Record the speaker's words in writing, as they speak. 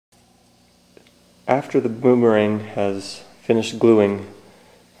After the boomerang has finished gluing,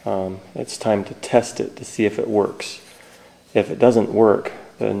 it's time to test it to see if it works. If it doesn't work,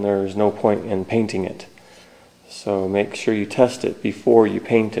 then there's no point in painting it. So make sure you test it before you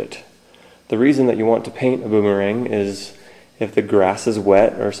paint it. The reason that you want to paint a boomerang is if the grass is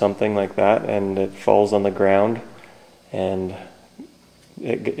wet or something like that and it falls on the ground, and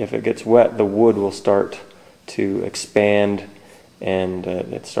if it gets wet, the wood will start to expand and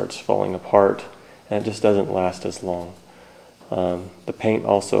it starts falling apart, and it just doesn't last as long. The paint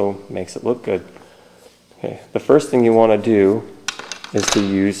also makes it look good. Okay, the first thing you want to do is to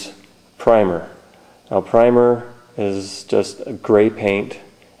use primer. Now, primer is just a gray paint,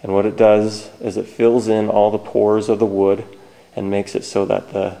 and what it does is it fills in all the pores of the wood and makes it so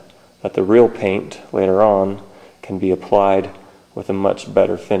that the real paint later on can be applied with a much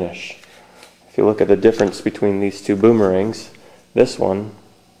better finish. If you look at the difference between these two boomerangs, this one,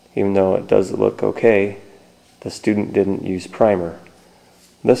 even though it does look okay, the student didn't use primer.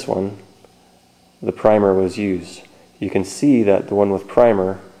 This one, the primer was used. You can see that the one with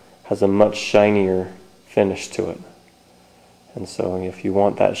primer has a much shinier finish to it. And so if you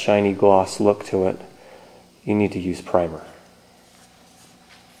want that shiny gloss look to it, you need to use primer.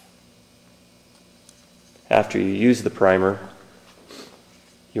 After you use the primer,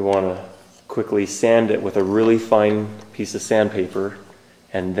 you want to quickly sand it with a really fine piece of sandpaper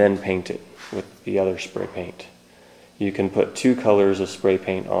and then paint it with the other spray paint. You can put 2 colors of spray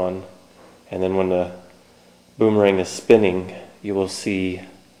paint on, and then when the boomerang is spinning, you will see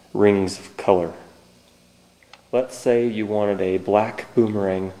rings of color. Let's say you wanted a black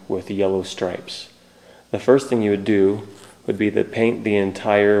boomerang with yellow stripes. The first thing you would do would be to paint the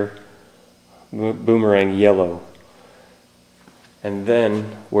entire boomerang yellow. And then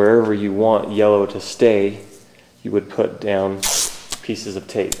wherever you want yellow to stay, you would put down pieces of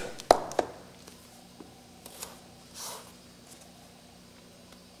tape.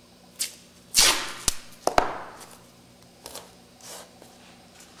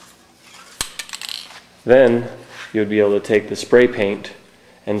 Then you would be able to take the spray paint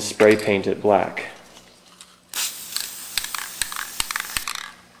and spray paint it black.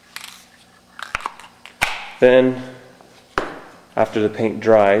 Then, after the paint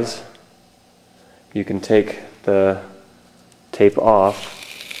dries, you can take the tape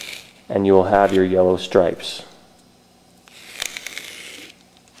off and you will have your yellow stripes.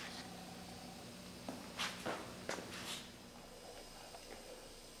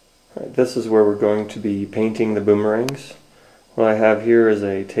 Right, this is where we're going to be painting the boomerangs. What I have here is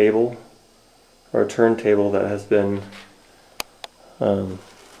a table, or a turntable, that has been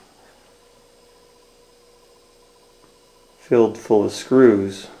filled full of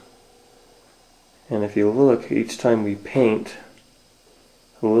screws. And if you look, each time we paint,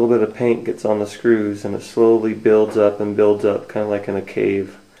 a little bit of paint gets on the screws and it slowly builds up and builds up, kind of like in a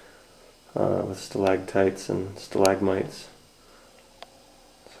cave with stalactites and stalagmites.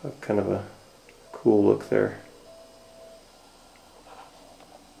 So kind of a cool look there.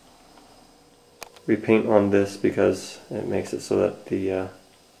 We paint on this because it makes it so that the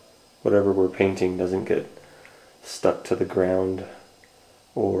whatever we're painting doesn't get stuck to the ground,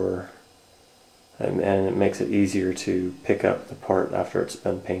 and it makes it easier to pick up the part after it's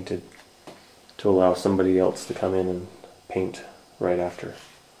been painted, to allow somebody else to come in and paint right after.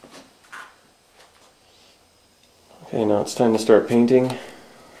 Okay, now it's time to start painting.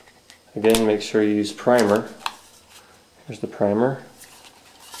 Again, make sure you use primer. Here's the primer,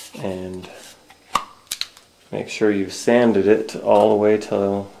 and make sure you've sanded it all the way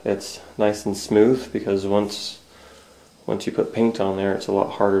till it's nice and smooth, because once you put paint on there, it's a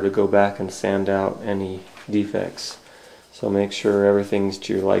lot harder to go back and sand out any defects. So make sure everything's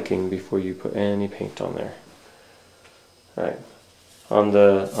to your liking before you put any paint on there. Alright, on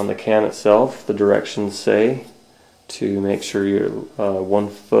the can itself, the directions say to make sure you're 1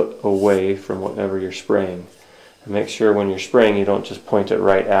 foot away from whatever you're spraying. And make sure when you're spraying you don't just point it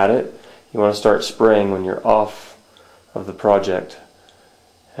right at it. You want to start spraying when you're off of the project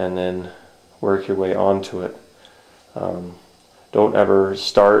and then work your way onto it. Don't ever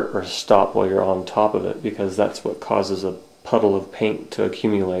start or stop while you're on top of it, because that's what causes a puddle of paint to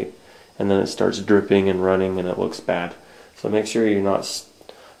accumulate, and then it starts dripping and running and it looks bad. So make sure you're not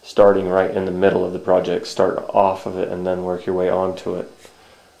starting right in the middle of the project. Start off of it and then work your way onto it.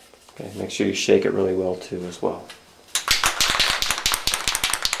 Okay, make sure you shake it really well too as well.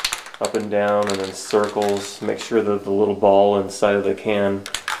 Up and down and then circles. Make sure that the little ball inside of the can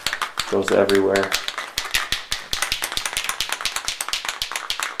goes everywhere.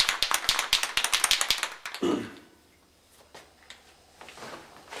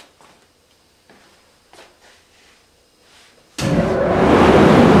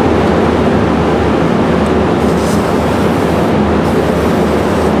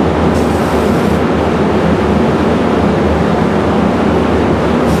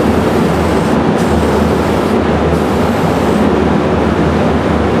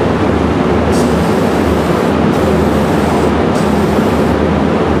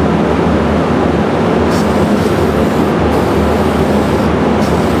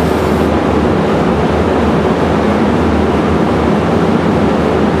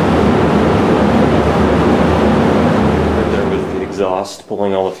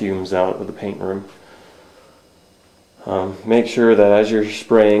 pulling all the fumes out of the paint room. Make sure that as you're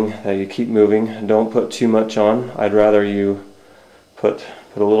spraying that you keep moving. Don't put too much on. I'd rather you put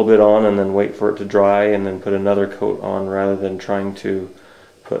a little bit on and then wait for it to dry and then put another coat on, rather than trying to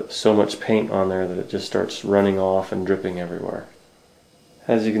put so much paint on there that it just starts running off and dripping everywhere.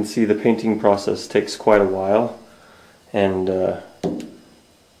 As you can see, the painting process takes quite a while, and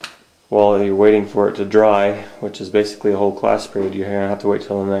while you're waiting for it to dry, which is basically a whole class period, you're going to have to wait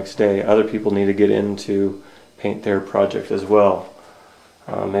till the next day. Other people need to get in to paint their project as well.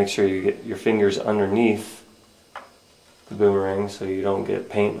 Make sure you get your fingers underneath the boomerang so you don't get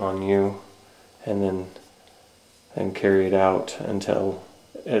paint on you, and then carry it out until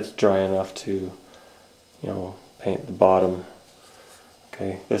it's dry enough to, paint the bottom.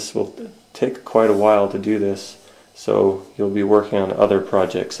 Okay, this will take quite a while to do this, so you'll be working on other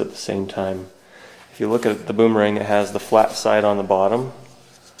projects at the same time. If you look at the boomerang, it has the flat side on the bottom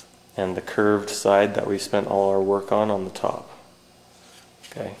and the curved side that we spent all our work on the top.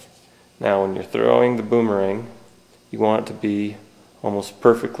 Okay. Now when you're throwing the boomerang, you want it to be almost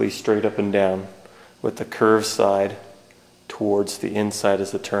perfectly straight up and down, with the curved side towards the inside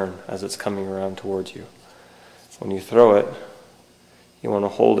as the turn, as it's coming around towards you. When you throw it, you want to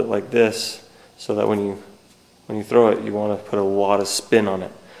hold it like this, so that when you throw it, you want to put a lot of spin on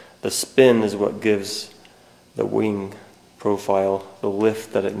it. The spin is what gives the wing profile the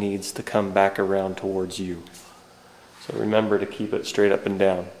lift that it needs to come back around towards you. So remember to keep it straight up and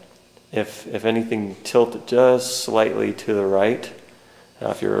down. If anything, tilt it just slightly to the right.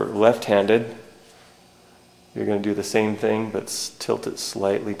 Now if you're left-handed, you're going to do the same thing, but tilt it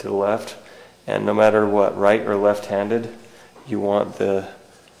slightly to the left. And no matter what, right or left-handed, you want the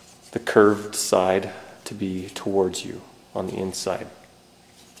curved side to be towards you on the inside.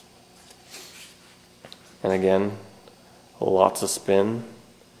 And again, lots of spin,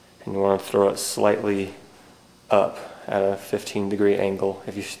 and you want to throw it slightly up at a 15-degree angle.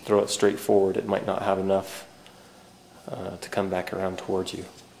 If you throw it straight forward, it might not have enough to come back around towards you.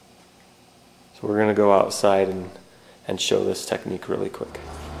 So we're going to go outside and show this technique really quick.